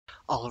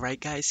Alright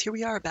guys, here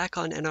we are back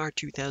on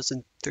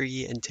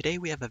NR2003 and today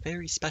we have a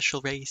very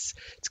special race.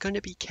 It's going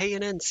to be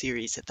K&N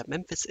series at the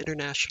Memphis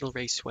International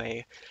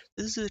Raceway.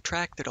 This is a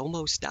track that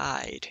almost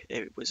died.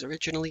 It was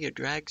originally a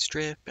drag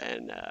strip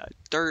and a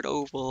dirt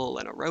oval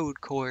and a road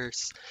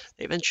course.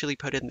 They eventually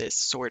put in this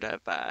sort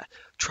of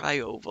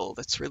tri-oval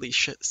that's really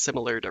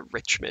similar to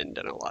Richmond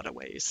in a lot of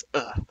ways.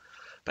 Ugh.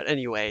 But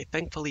anyway,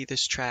 thankfully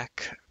this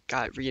track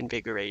got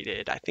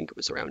reinvigorated. I think it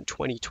was around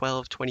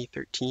 2012,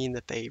 2013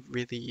 that they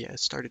really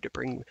started to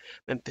bring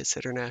Memphis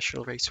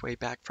International Raceway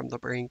back from the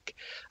brink.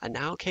 And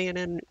now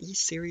K&N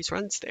East Series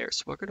runs there.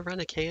 So we're going to run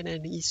a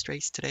K&N East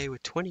race today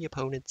with 20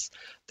 opponents,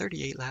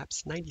 38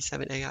 laps,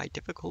 97 AI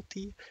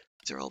difficulty.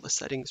 These are all the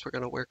settings we're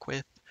going to work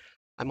with.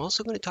 I'm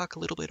also going to talk a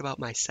little bit about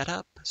my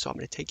setup. So I'm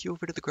going to take you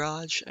over to the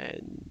garage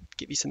and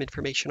give you some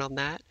information on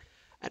that.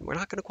 And we're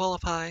not going to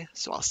qualify,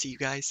 so I'll see you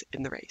guys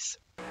in the race.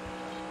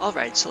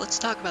 Alright, so let's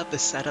talk about the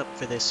setup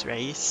for this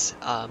race.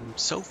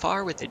 So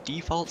far with the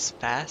default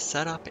fast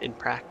setup in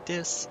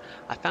practice,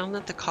 I found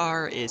that the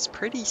car is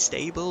pretty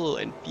stable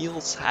and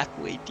feels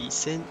halfway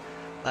decent,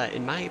 but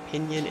in my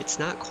opinion it's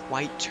not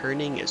quite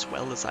turning as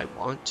well as I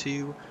want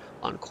to.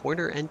 On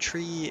corner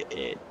entry,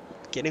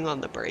 getting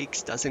on the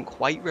brakes doesn't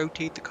quite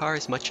rotate the car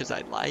as much as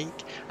I'd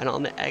like, and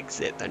on the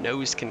exit the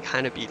nose can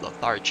kind of be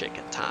lethargic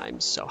at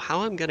times. So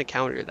how I'm going to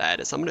counter that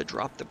is I'm going to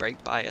drop the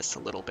brake bias a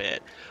little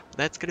bit. What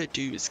that's going to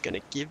do is going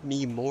to give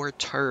me more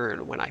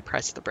turn when I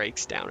press the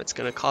brakes down. It's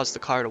going to cause the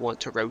car to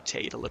want to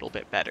rotate a little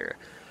bit better.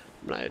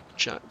 I'm going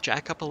to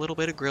jack up a little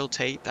bit of grill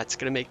tape. That's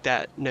going to make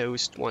that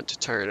nose want to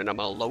turn, and I'm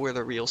going to lower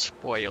the rear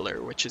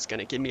spoiler, which is going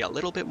to give me a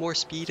little bit more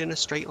speed in a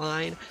straight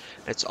line.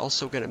 It's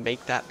also going to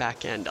make that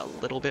back end a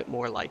little bit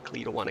more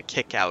likely to want to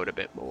kick out a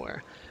bit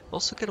more. I'm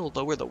also going to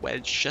lower the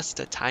wedge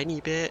just a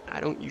tiny bit. I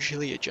don't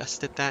usually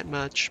adjust it that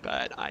much,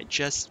 but I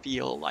just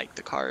feel like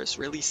the car is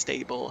really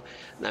stable,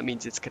 and that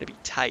means it's going to be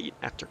tight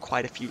after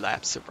quite a few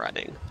laps of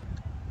running.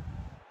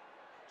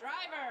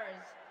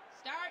 Drivers,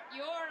 start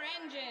your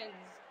engines.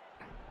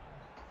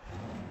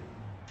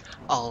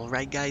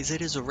 Alright guys,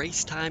 it is a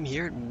race time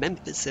here at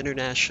Memphis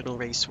International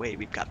Raceway.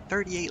 We've got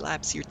 38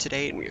 laps here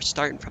today and we are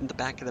starting from the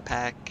back of the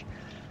pack.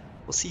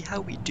 We'll see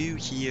how we do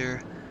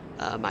here.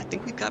 I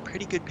think we've got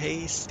pretty good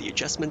pace. The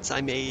adjustments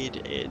I made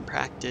in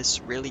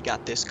practice really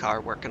got this car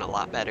working a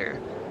lot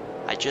better.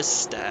 I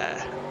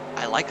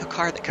like a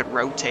car that could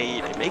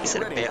rotate. It makes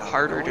it a bit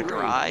harder to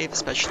drive,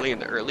 especially in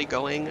the early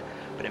going,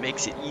 but it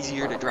makes it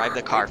easier to drive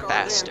the car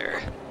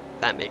faster,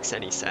 if that makes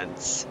any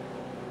sense.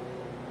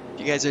 If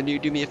you guys are new,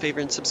 do me a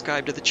favor and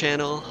subscribe to the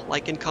channel,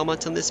 like and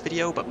comment on this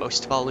video, but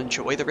most of all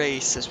enjoy the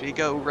race as we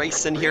go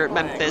racing here at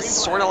Memphis,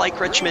 sorta like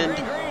Richmond.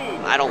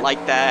 I don't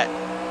like that,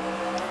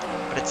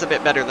 but it's a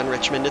bit better than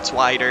Richmond. It's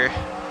wider,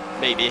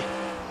 maybe.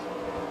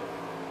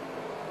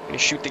 Gonna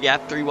shoot the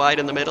gap 3 wide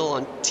in the middle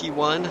on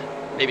T1,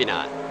 maybe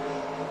not.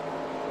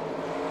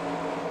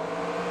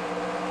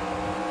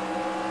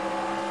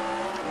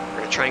 We're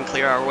gonna try and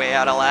clear our way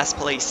out of last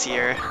place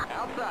here.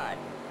 Outside.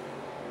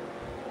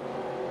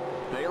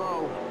 Stay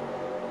low.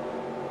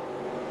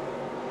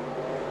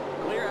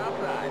 Clear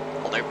outside.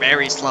 Well, they're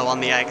very slow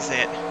on the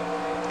exit.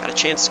 Got a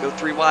chance to go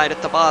 3 wide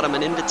at the bottom,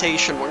 an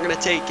invitation, we're gonna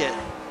take it.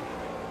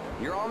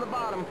 You're on the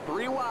bottom,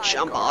 3 wide.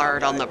 Jump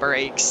hard on the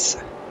brakes.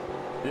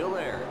 Still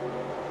there.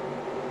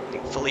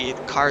 Thankfully,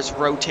 the car's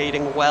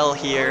rotating well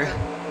here.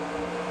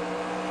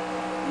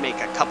 Make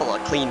a couple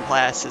of clean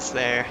passes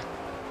there.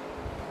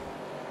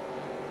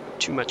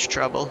 Too much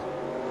trouble.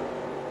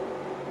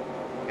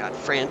 Got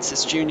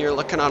Francis Jr.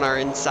 looking on our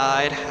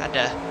inside. Had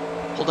to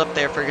hold up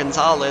there for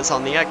Gonzalez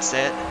on the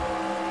exit.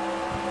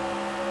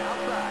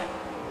 Outside.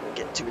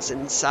 Get to his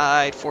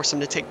inside, force him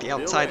to take the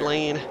outside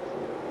lane.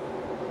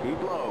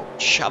 Keep low.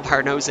 Shove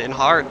our nose in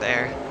hard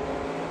there.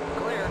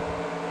 Clear.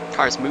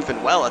 Car's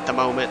moving well at the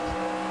moment.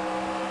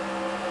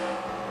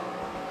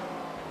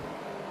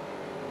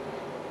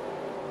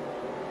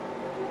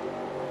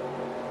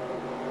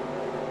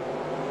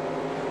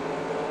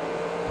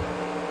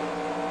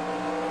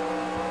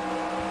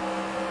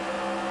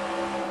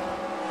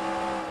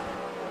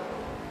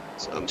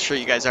 So I'm sure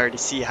you guys already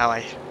see how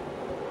I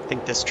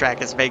think this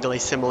track is vaguely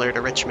similar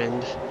to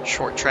Richmond.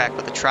 Short track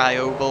with a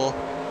tri-oval.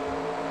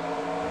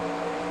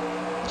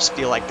 Just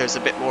feel like there's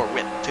a bit more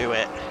width to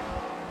it.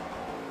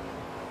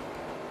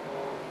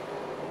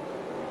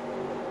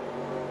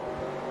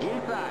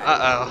 Inside.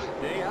 Uh-oh.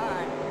 Stay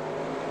high.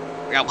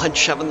 We got one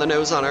shoving the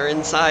nose on our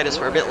inside as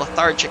we're a bit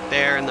lethargic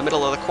there in the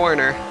middle of the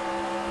corner.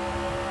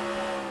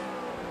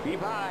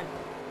 Keep high.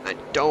 I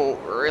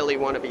don't really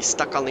want to be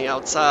stuck on the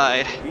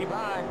outside. Keep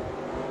high.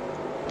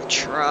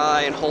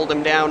 Try and hold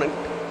him down and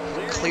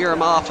clear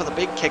him off with a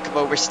big kick of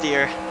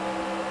oversteer.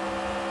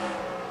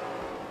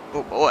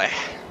 Oh boy.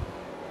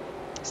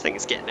 This thing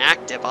is getting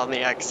active on the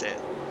exit.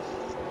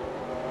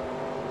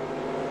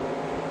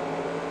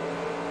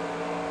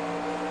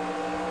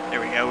 There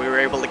we go, we were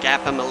able to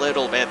gap him a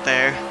little bit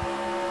there.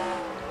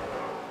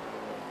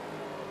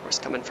 Of course,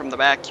 coming from the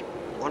back, you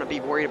want to be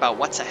worried about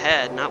what's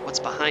ahead, not what's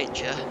behind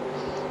you.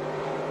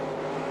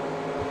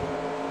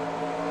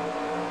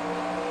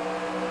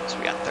 So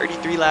we got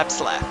 33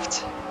 laps left.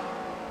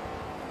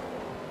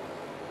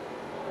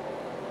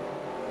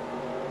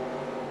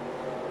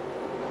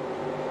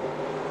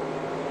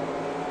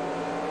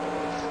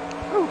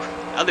 Whew,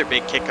 another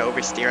big kick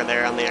oversteer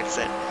there on the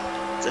exit.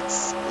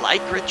 It's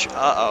like Rich.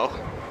 Uh-oh.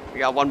 We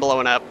got one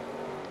blowing up.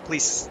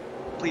 Please,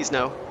 please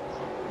no.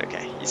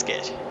 Okay, he's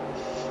good.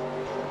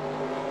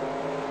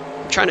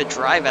 I'm trying to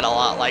drive it a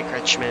lot like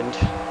Richmond.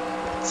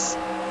 It's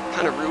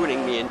kind of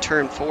ruining me in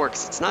turn 4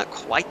 because it's not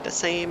quite the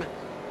same.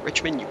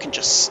 Richmond, you can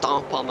just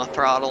stomp on the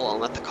throttle and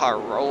let the car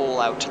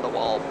roll out to the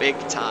wall big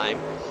time.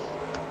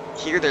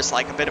 Here there's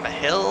like a bit of a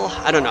hill.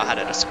 I don't know how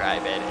to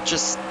describe it. It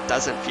just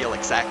doesn't feel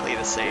exactly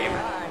the same,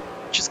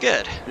 which is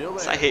good,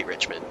 because I hate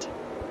Richmond.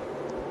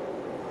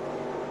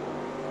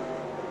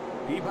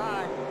 Keep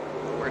high.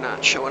 We're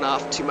not showing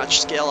off too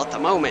much skill at the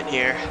moment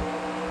here.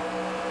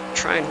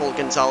 Try and hold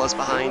Gonzalez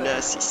behind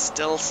us. He's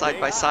still side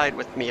by side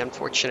with me,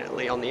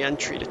 unfortunately, on the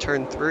entry to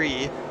turn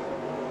 3.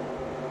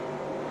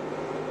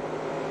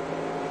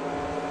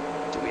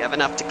 Do we have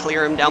enough to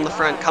clear him down the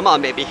front? Come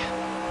on, baby.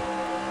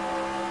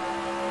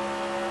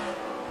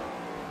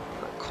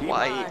 Not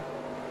quite.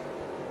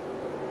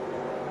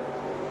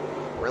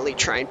 Really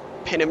try and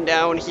pin him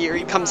down here.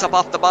 He comes up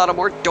off the bottom.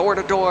 We're door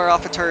to door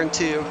off of turn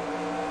 2.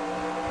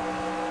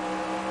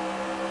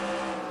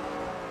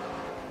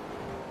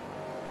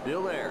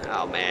 Still there.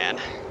 Oh man.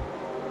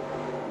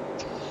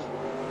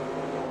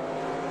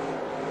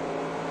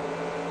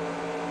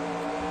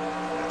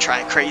 Try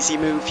a crazy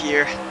move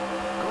here.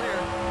 Clear.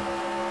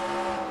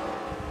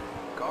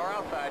 Car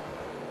outside.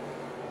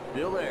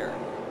 Still there.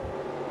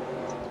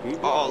 Keep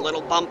Oh, a low.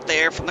 little bump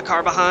there from the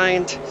car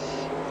behind.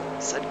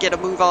 Said get a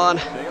move on.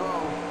 Stay low.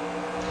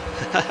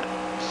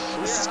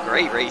 This is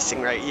great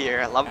racing right here.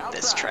 I love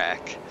this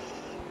track.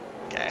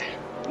 Okay,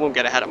 won't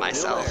get ahead of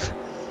myself.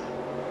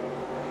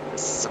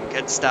 This is some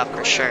good stuff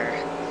for sure.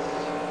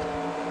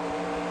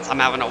 So I'm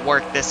having to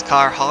work this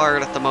car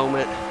hard at the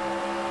moment.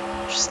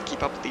 Just to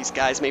keep up with these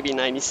guys. Maybe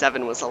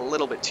 97 was a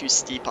little bit too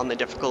steep on the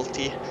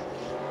difficulty.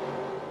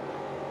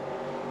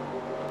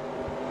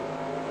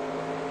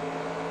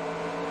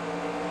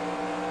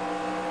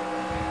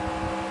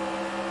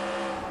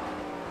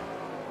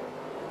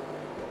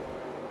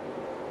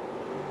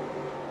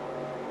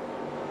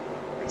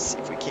 Let's see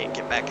if we can't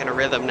get back in a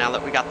rhythm now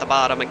that we got the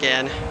bottom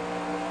again.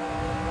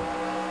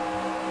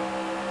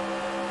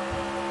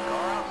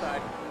 Car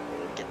outside.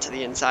 Get to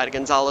the inside of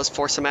Gonzalez,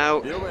 force him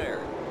out. Still there.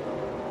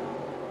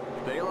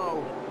 Stay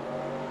low.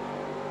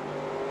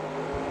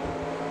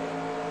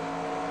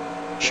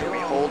 Should we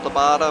hold the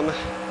bottom?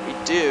 We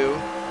do.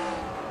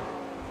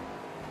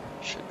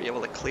 Should be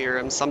able to clear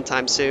him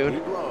sometime soon.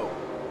 Keep low.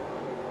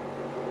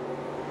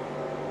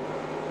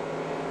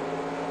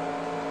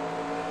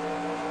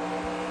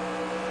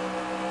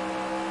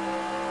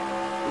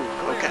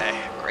 Ooh, okay,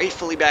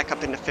 gratefully back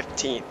up into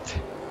 15th.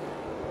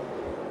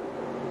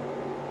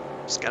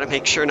 Just gotta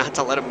make sure not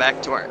to let him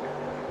back to our...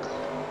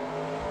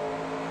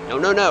 No,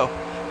 no, no.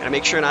 Gotta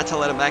make sure not to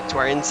let him back to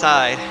our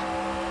inside.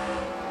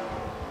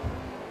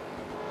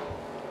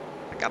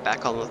 I got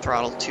back on the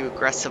throttle too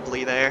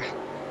aggressively there.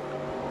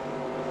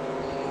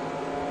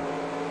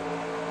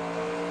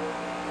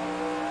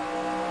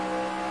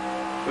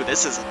 Ooh,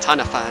 this is a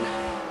ton of fun.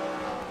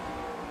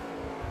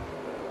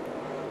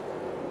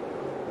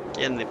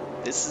 Again,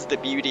 this is the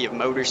beauty of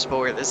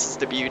motorsport. This is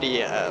the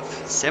beauty of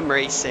sim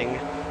racing.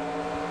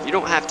 You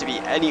don't have to be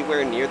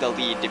anywhere near the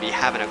lead to be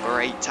having a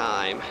great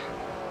time.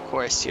 Of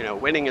course, you know,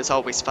 winning is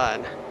always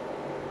fun,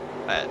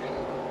 but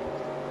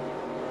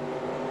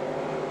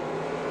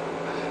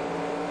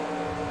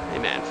hey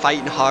man,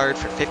 fighting hard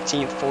for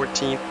 15th,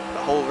 14th, the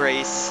whole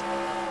race,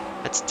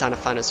 that's a ton of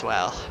fun as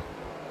well.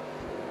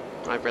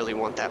 I really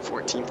want that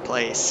 14th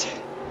place.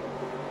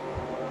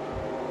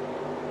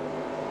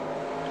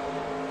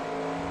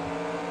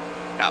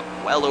 Got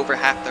well over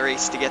half the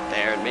race to get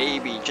there, and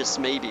maybe, just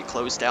maybe,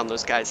 close down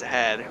those guys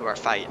ahead who are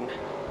fighting.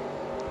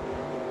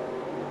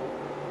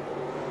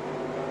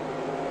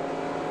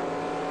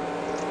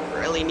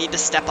 Really need to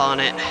step on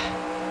it.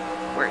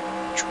 We're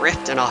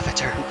drifting off of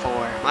turn 4,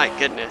 my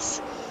goodness.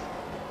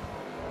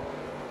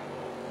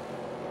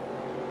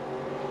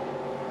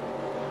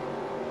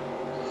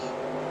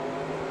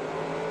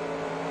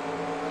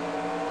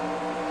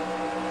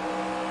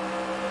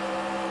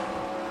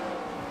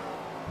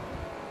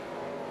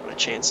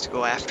 Chance to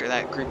go after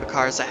that group of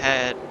cars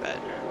ahead, but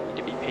I need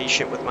to be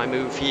patient with my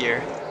move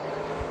here.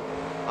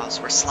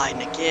 Whilst we're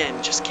sliding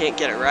again, just can't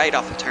get it right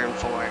off of turn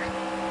 4.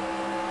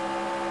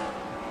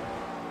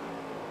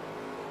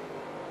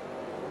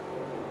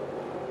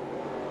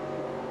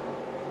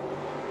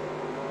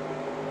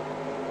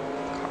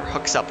 Car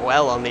hooks up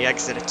well on the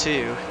exit of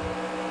 2.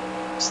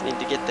 Just need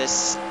to get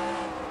this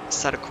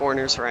set of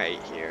corners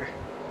right here.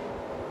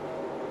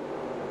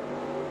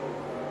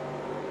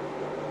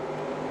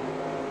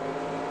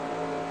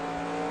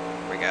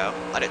 Go.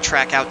 Let it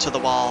track out to the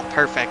wall.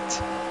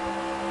 Perfect.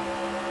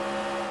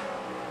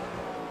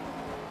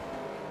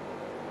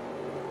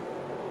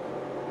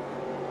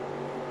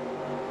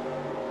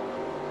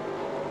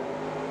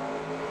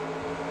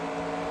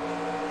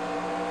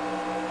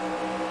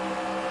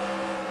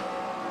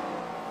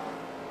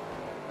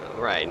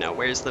 Right, now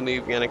where's the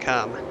move gonna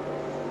come?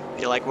 I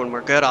feel like when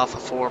we're good off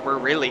of 4, we're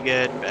really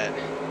good, but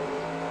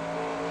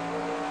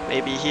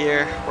maybe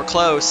here. We're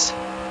close. Car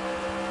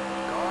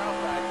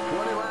outside.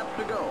 20 laps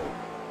to go.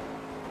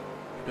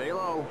 Stay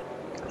low.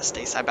 Gotta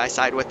stay side by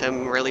side with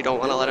him. Really don't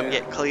want to let him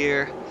get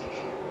clear.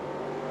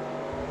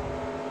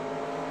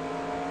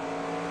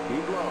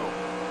 Keep low.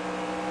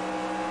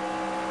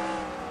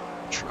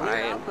 Try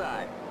and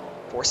Outside.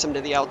 force him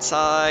to the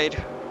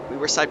outside. We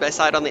were side by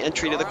side on the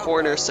entry to the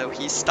corner, so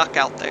he's stuck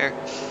out there.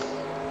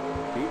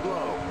 Keep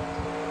low.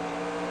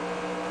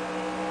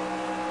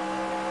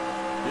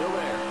 Still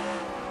there.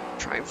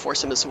 Try and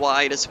force him as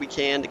wide as we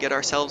can to get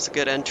ourselves a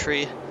good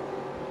entry.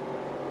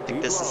 I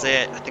think this is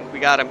it. I think we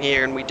got him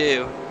here, and we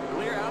do.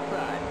 Clear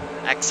outside.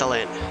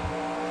 Excellent.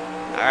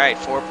 Alright,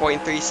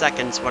 4.3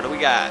 seconds. What do we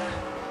got?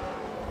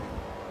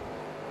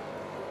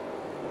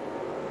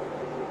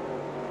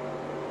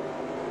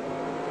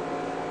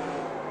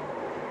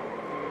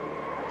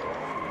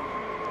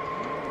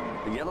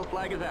 The yellow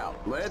flag is out.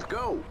 Let's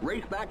go.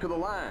 Race back to the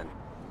line.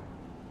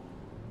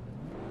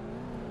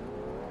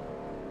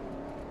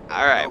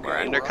 Alright, Okay, we're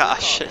under on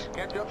caution.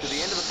 Catch up to the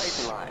end of the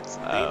pacing line.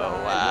 Stay Oh,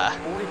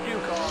 behind the 42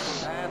 car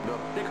and the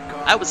 6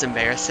 car. that was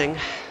embarrassing.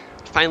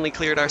 Finally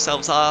cleared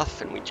ourselves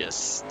off, and we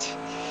just...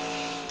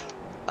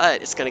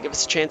 But it's going to give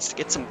us a chance to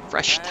get some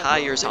fresh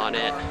tires on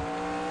it,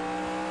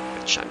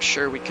 which I'm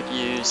sure we could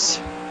use.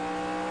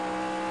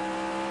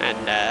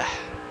 And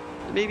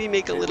maybe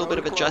make a little bit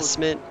of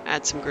adjustment,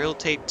 add some grill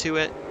tape to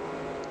it.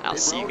 I'll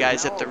see you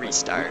guys at the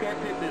restart.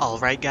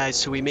 Alright guys,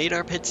 so we made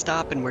our pit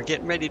stop and we're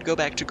getting ready to go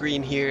back to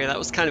green here. That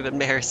was kind of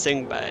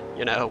embarrassing, but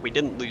you know, we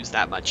didn't lose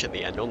that much in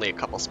the end, only a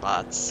couple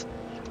spots.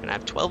 Gonna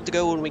have 12 to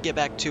go when we get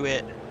back to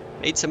it.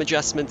 Made some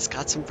adjustments,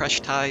 got some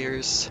fresh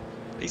tires.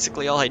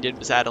 Basically all I did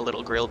was add a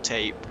little grill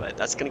tape, but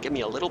that's gonna give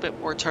me a little bit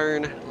more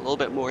turn, a little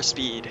bit more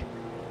speed.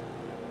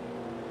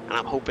 And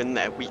I'm hoping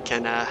that we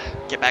can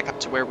get back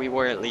up to where we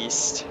were at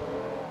least.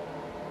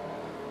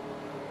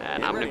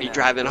 And I'm going to be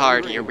driving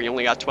hard here. We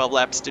only got 12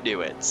 laps to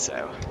do it,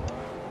 so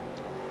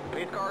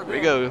here we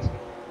go.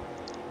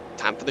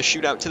 Time for the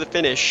shootout to the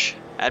finish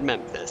at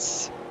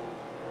Memphis.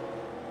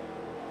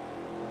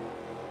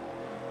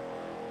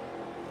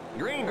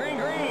 Green, green,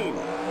 green.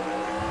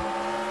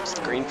 It's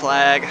the green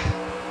flag.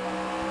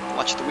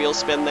 Watch the wheel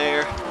spin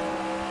there.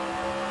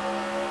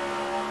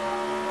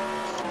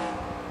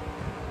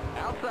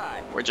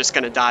 Outside. We're just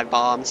going to dive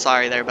bomb.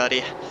 Sorry there,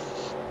 buddy.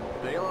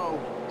 Stay low.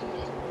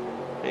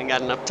 Ain't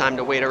got enough time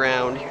to wait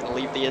around. You're going to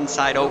leave the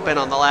inside open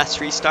on the last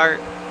restart.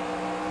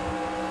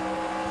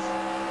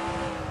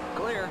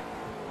 Clear.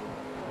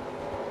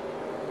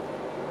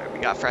 Alright, we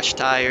got fresh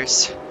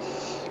tires.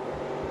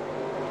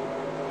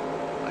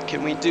 What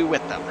can we do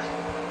with them?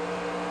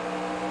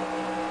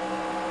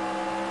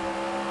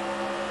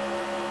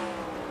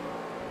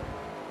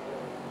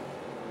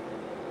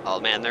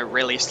 Oh man, they're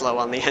really slow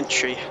on the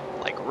entry.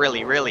 Like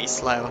really, really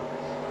slow.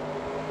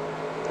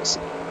 There's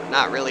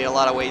not really a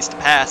lot of ways to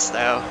pass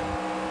though.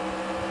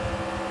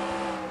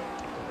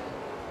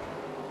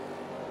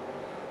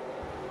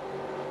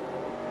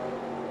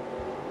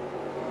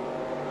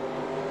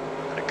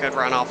 Got a good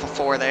run off of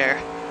 4 there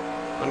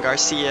on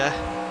Garcia.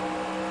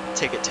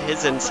 Take it to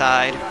his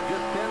inside. Got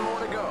just 10 more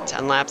to go.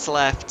 10 laps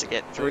left to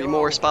get 3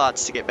 more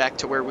spots to get back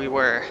to where we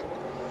were.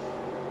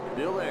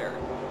 Still there.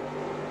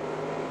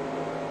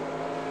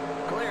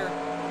 Clear.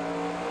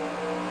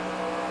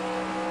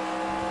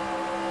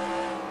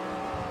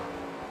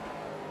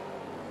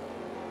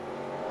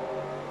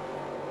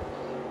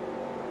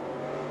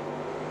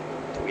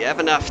 We have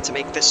enough to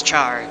make this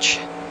charge.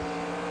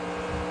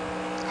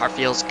 Car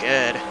feels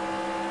good.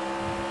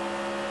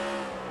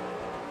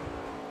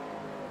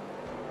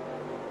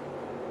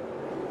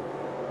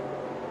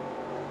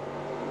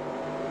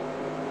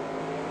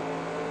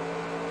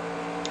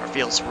 Car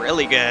feels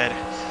really good.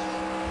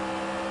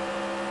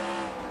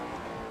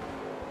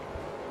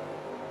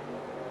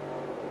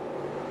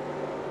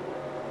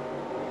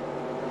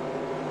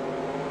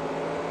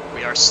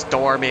 We are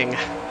storming.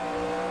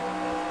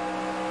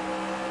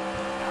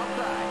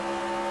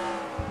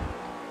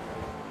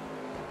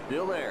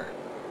 Still there.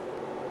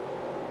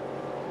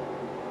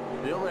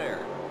 Still there.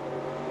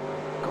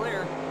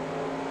 Clear.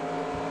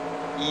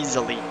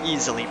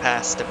 Easily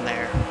passed him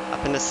there.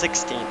 Up into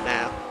 16th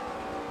now.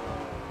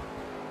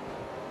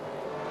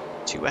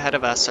 2 ahead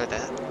of us are the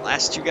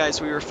last 2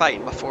 guys we were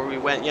fighting before we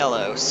went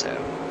yellow, so...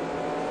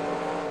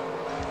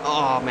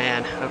 Oh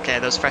man, okay,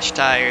 those fresh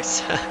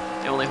tires.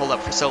 They only hold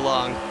up for so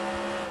long.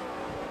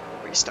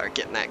 We start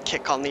getting that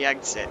kick on the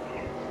exit.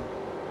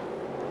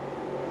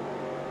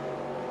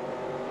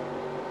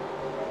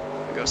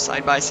 We go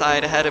side by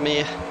side ahead of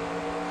me.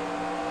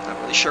 Not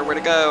really sure where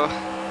to go.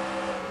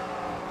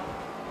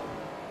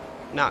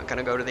 Not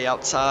gonna go to the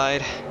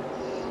outside.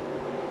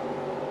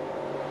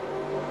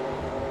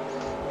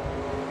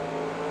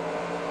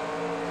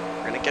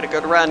 We're gonna get a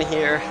good run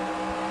here.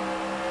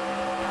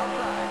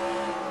 Outside.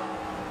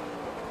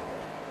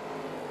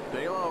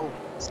 Stay low.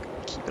 Just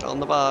gonna keep it on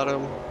the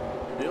bottom.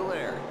 Still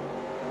there.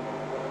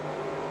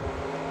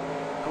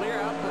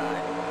 Clear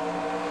outside.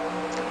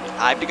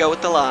 5 to go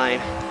with the line.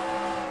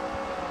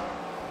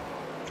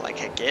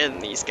 Like again,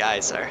 these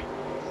guys are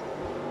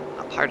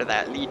a part of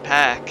that lead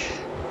pack.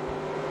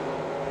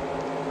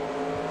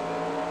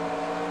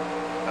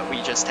 But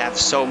we just have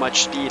so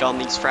much speed on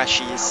these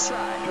freshies.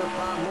 Outside, just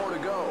 5 more to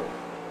go.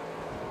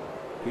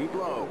 Keep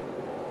low.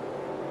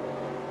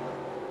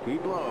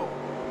 Keep low.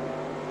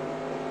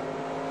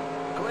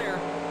 Clear.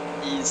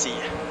 Easy.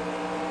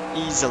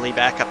 Easily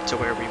back up to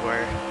where we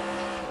were.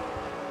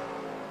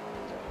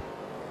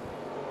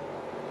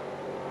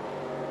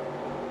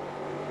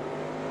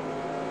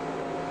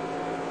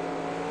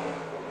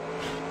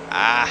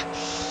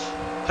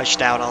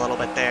 Pushed out a little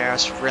bit there. I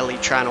was really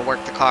trying to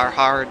work the car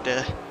hard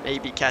to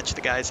maybe catch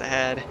the guys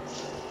ahead.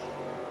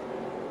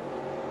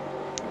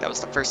 That was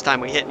the first time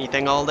we hit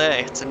anything all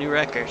day. It's a new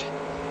record.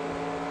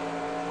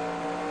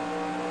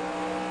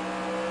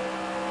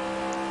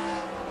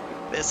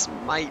 This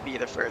might be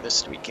the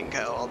furthest we can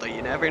go, although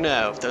you never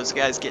know if those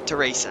guys get to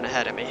racing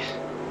ahead of me.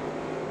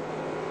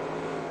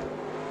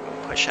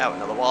 I'll push out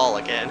into the wall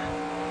again.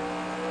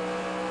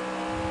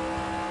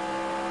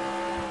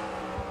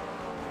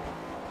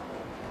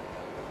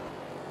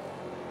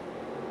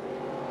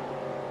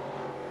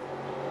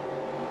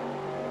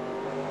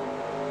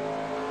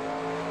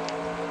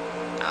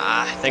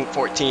 I think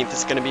 14th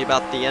is going to be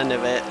about the end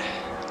of it.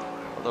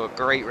 Although a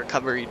great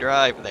recovery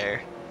drive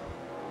there.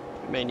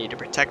 We may need to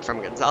protect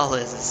from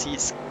Gonzalez as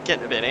he's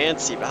getting a bit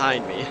antsy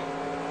behind me.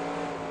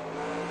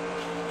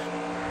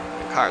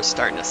 The car's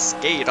starting to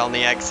skate on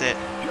the exit.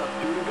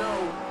 Just 2 to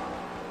go.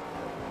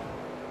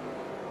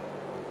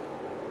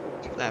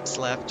 2 laps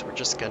left. We're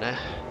just gonna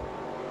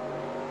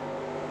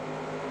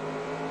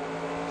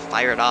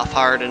fire it off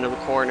hard into the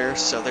corner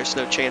so there's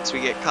no chance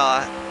we get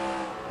caught.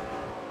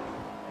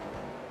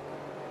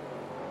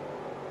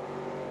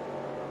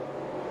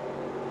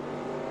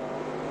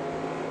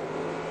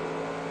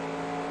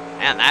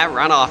 Man, that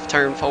runoff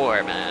turn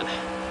 4, man.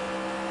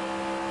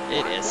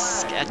 It is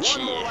sketchy.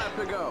 1 more lap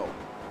to go.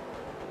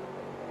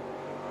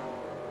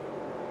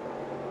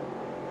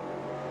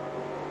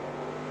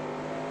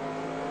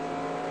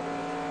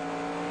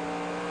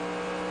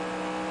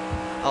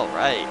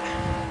 Alright.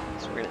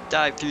 So we're going to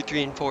dive through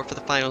 3 and 4 for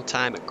the final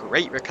time. A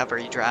great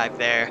recovery drive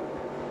there.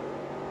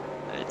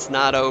 It's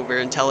not over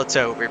until it's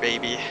over,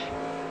 baby.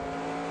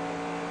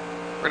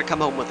 We're going to come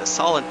home with a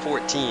solid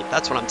 14th.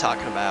 That's what I'm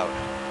talking about.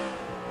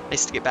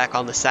 Nice to get back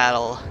on the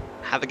saddle,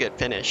 have a good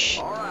finish,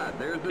 All right,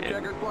 there's the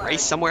checkered flag.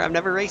 race somewhere I've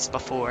never raced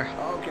before.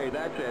 Okay,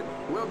 that's it.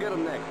 We'll get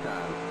them next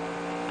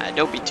time.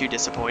 Don't be too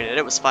disappointed.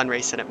 It was fun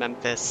racing at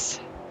Memphis.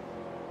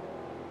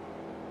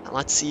 Now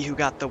let's see who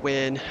got the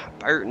win.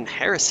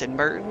 Harrison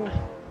Burton,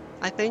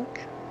 I think.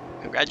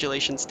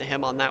 Congratulations to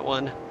him on that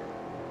one.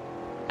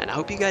 And I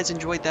hope you guys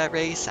enjoyed that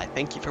race. I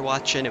thank you for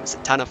watching. It was a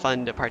ton of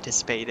fun to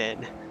participate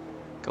in.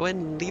 Go ahead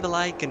and leave a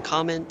like and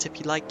comment if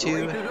you'd like The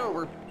to. race is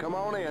over. Come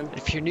on in.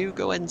 If you're new,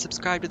 go ahead and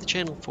subscribe to the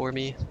channel for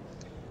me.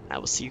 I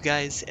will see you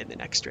guys in the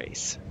next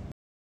race.